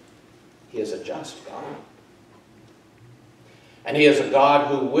 he is a just God. And he is a God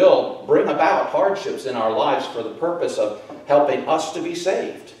who will bring about hardships in our lives for the purpose of helping us to be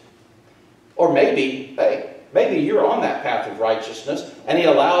saved. Or maybe, maybe you're on that path of righteousness and he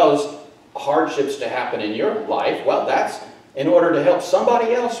allows hardships to happen in your life. Well, that's in order to help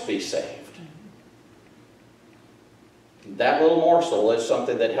somebody else be saved. That little morsel is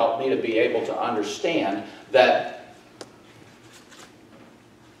something that helped me to be able to understand that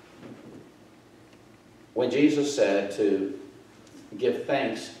when Jesus said to give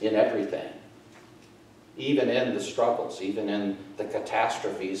thanks in everything, even in the struggles, even in the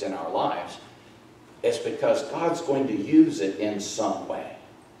catastrophes in our lives, it's because God's going to use it in some way,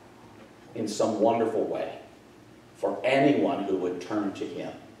 in some wonderful way, for anyone who would turn to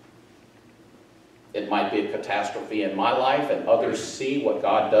him. It might be a catastrophe in my life, and others see what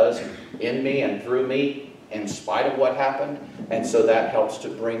God does in me and through me in spite of what happened, and so that helps to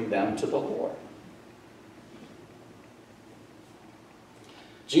bring them to the Lord.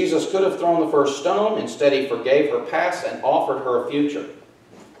 Jesus could have thrown the first stone. Instead, he forgave her past and offered her a future.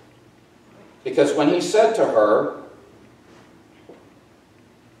 Because when he said to her,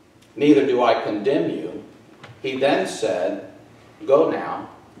 "Neither do I condemn you," he then said, "Go now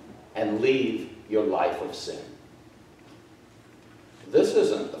and leave your life of sin." This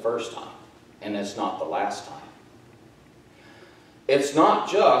isn't the first time, and it's not the last time. It's not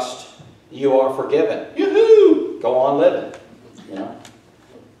just, you are forgiven. Yoo-hoo! Go on living. You know?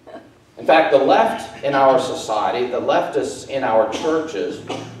 In fact, the left in our society, the leftists in our churches,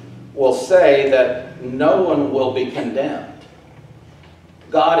 will say that no one will be condemned.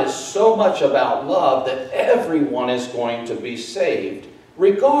 God is so much about love that everyone is going to be saved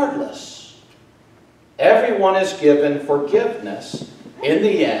regardless. Everyone is given forgiveness in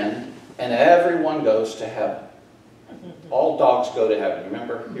the end, and everyone goes to heaven. All dogs go to heaven.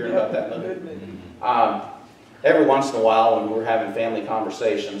 Remember hearing about that movie? Every once in a while when we're having family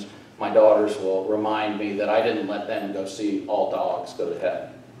conversations, my daughters will remind me that I didn't let them go see All Dogs Go to Heaven.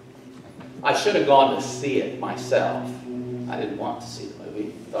 I should have gone to see it myself. I didn't want to see the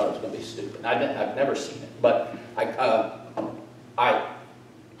movie. I thought it was going to be stupid. I've never seen it. But I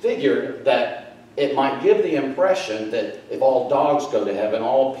figured that it might give the impression that if all dogs go to heaven,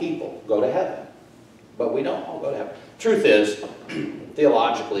 all people go to heaven. But we don't all go to heaven. Truth is,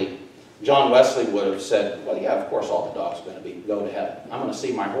 theologically, John Wesley would have said, well, yeah, of course all the dogs are going to go to heaven. I'm going to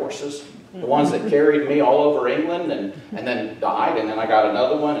see my horses, the ones that carried me all over England and then died, and then I got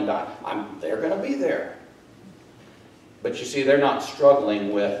another one and died. They're going to be there. But you see, they're not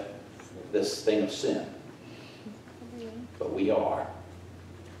struggling with this thing of sin. But we are.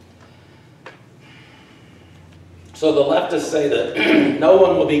 So the leftists say that no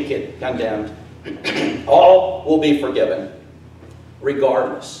one will be condemned. All will be forgiven,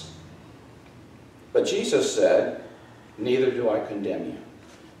 regardless. But Jesus said, "Neither do I condemn you.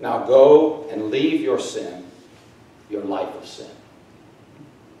 Now go and leave your sin, your life of sin."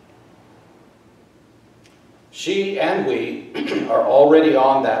 She and we are already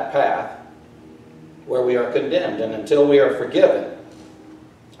on that path where we are condemned, and until we are forgiven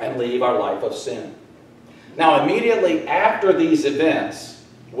and leave our life of sin. Now, immediately after these events,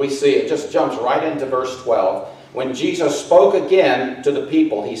 we see it just jumps right into verse 12. When Jesus spoke again to the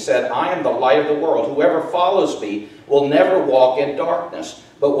people, he said, "I am the light of the world. Whoever follows me will never walk in darkness,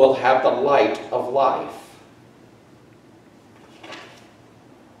 but will have the light of life."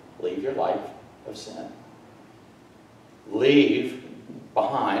 Leave your life of sin. Leave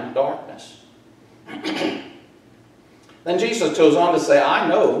behind darkness. Then Jesus goes on to say, I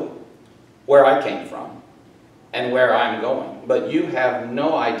know where I came from and where I'm going, but you have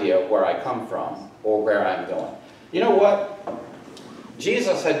no idea where I come from or where I'm going. You know what?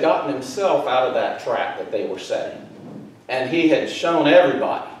 Jesus had gotten himself out of that trap that they were setting. And he had shown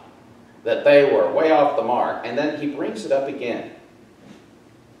everybody that they were way off the mark. And then he brings it up again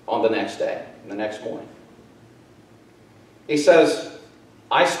on the next day, the next morning. He says,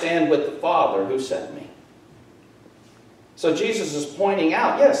 I stand with the Father who sent me. So Jesus is pointing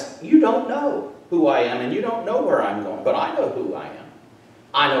out, yes, you don't know who I am and you don't know where I'm going, but I know who I am.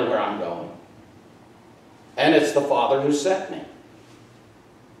 I know where I'm going. And it's the Father who sent me.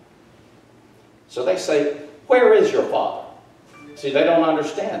 So they say, where is your Father? See, they don't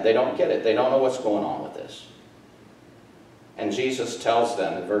understand. They don't get it. They don't know what's going on with this. And Jesus tells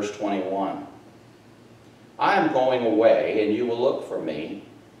them in verse 21, I am going away, and you will look for me,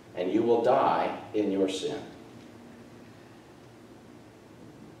 and you will die in your sin.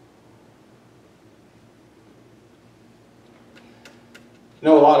 You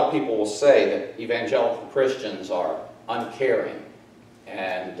know, a lot of people will say that evangelical Christians are uncaring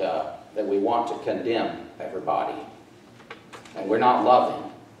and that we want to condemn everybody and we're not loving.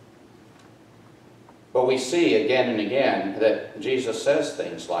 But we see again and again that Jesus says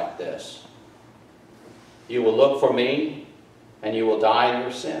things like this. You will look for me and you will die in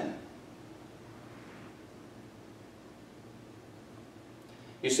your sin.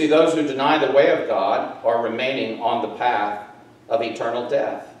 You see, those who deny the way of God are remaining on the path of eternal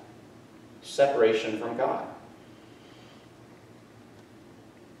death, separation from God.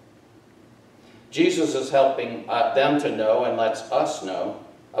 Jesus is helping them to know and lets us know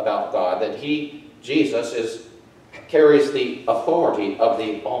about God, that Jesus carries the authority of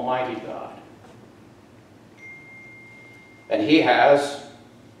the Almighty God. And he has,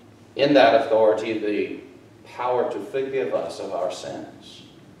 in that authority, the power to forgive us of our sins.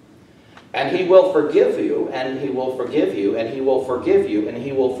 And he will forgive you, and he will forgive you, and he will forgive you, and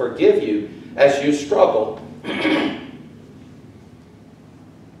he will forgive you as you struggle.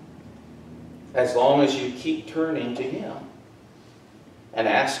 As long as you keep turning to him and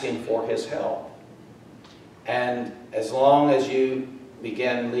asking for his help. And as long as you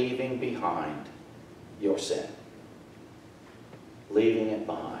begin leaving behind your sin. Leaving it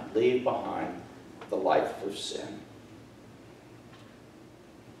behind. Leave behind the life of sin.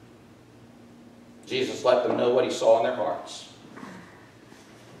 Jesus let them know what he saw in their hearts.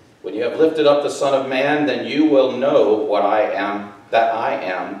 When you have lifted up the Son of Man, then you will know what I am,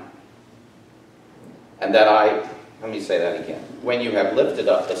 and that let me say that again. When you have lifted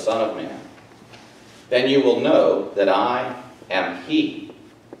up the Son of Man, then you will know that I am he,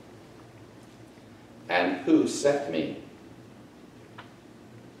 and who sent me.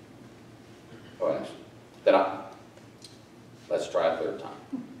 Let's try a third time.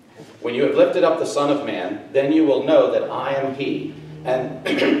 When you have lifted up the Son of Man, then you will know that I am he, and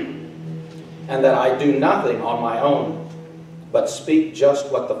that I do nothing on my own, but speak just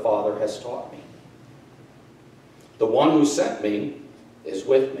what the Father has taught me. The one who sent me is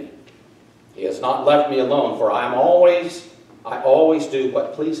with me. He has not left me alone, for I always do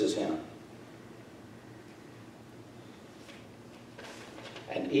what pleases him.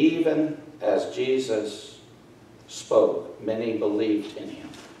 And even as Jesus spoke, many believed in him.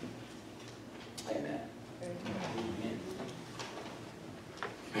 Amen.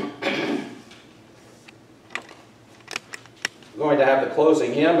 We're going to have the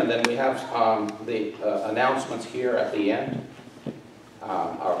closing hymn, and then we have the announcements here at the end.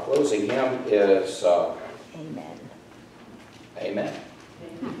 Our closing hymn is Amen. Amen.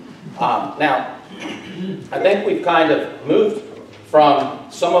 Now, I think we've kind of moved from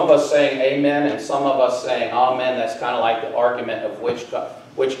some of us saying amen and some of us saying amen. That's kind of like the argument of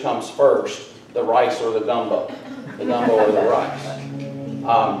which comes first, the rice or the gumbo or the rice.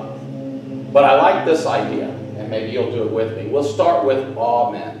 But I like this idea, and maybe you'll do it with me. We'll start with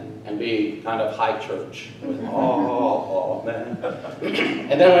amen and be kind of high church with amen.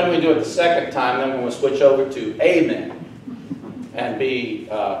 And then when we do it the second time, then we'll switch over to amen and be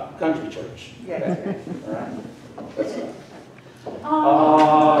country church. Okay? All right? Let's go.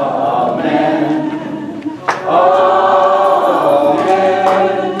 Amen. Amen.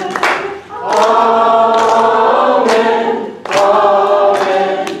 Amen. Amen.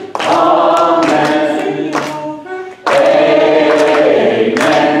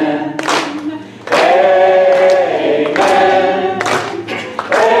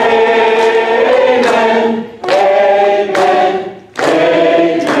 Amen. Amen.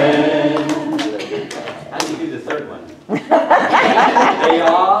 Amen. How do you do the third one? They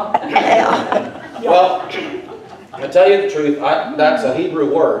are. that's a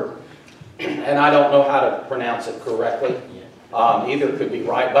Hebrew word, and I don't know how to pronounce it correctly. Either could be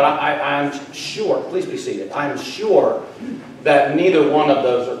right, but I'm sure, please be seated, I'm sure that neither one of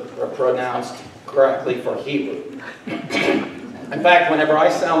those are pronounced correctly for Hebrew. In fact, whenever I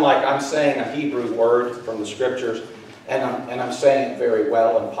sound like I'm saying a Hebrew word from the scriptures, and I'm saying it very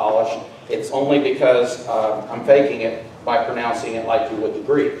well and polished, it's only because I'm faking it by pronouncing it like you would the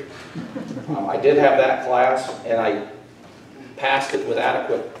Greek. I did have that class, and I passed it with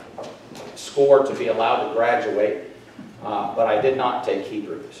adequate score to be allowed to graduate, but I did not take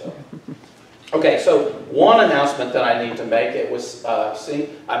Hebrew. So, okay, so one announcement that I need to make, it was,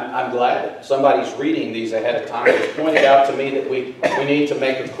 I'm glad that somebody's reading these ahead of time. It was pointed out to me that we need to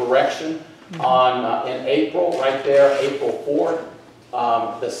make a correction on, in April, right there, April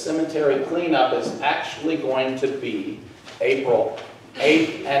 4th. The cemetery cleanup is actually going to be April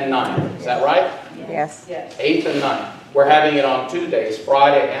 8th and 9th. Is that right? Yes. 8th and 9th. We're having it on 2 days,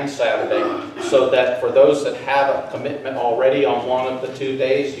 Friday and Saturday, so that for those that have a commitment already on one of the 2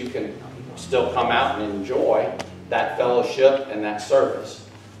 days, you can still come out and enjoy that fellowship and that service.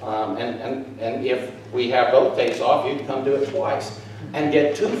 And if we have both days off, you can come do it twice and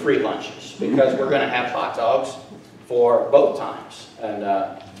get 2 free lunches, because we're going to have hot dogs for both times, and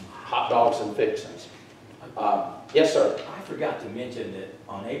hot dogs and fixins. Yes, sir. I forgot to mention that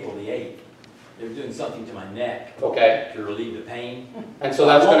on April the 8th, they're doing something to my neck Okay. to relieve the pain. And so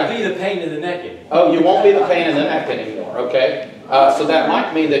that's I going won't to... be the pain in the neck anymore. Oh, you won't be the pain in the neck anymore, okay? So that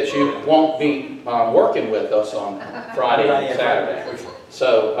might mean that you won't be working with us on Friday and Saturday.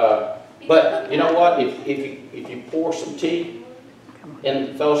 So, but you know what? If you pour some tea in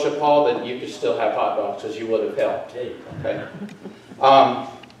the fellowship hall, then you could still have hot dogs, because you would have helped. Okay.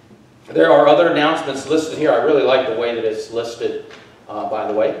 There are other announcements listed here. I really like the way that it's listed, by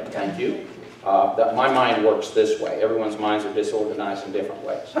the way. Thank you. That my mind works this way. Everyone's minds are disorganized in different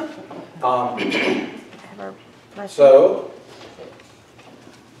ways. So,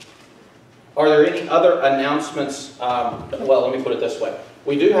 are there any other announcements? Well, let me put it this way.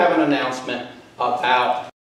 We do have an announcement about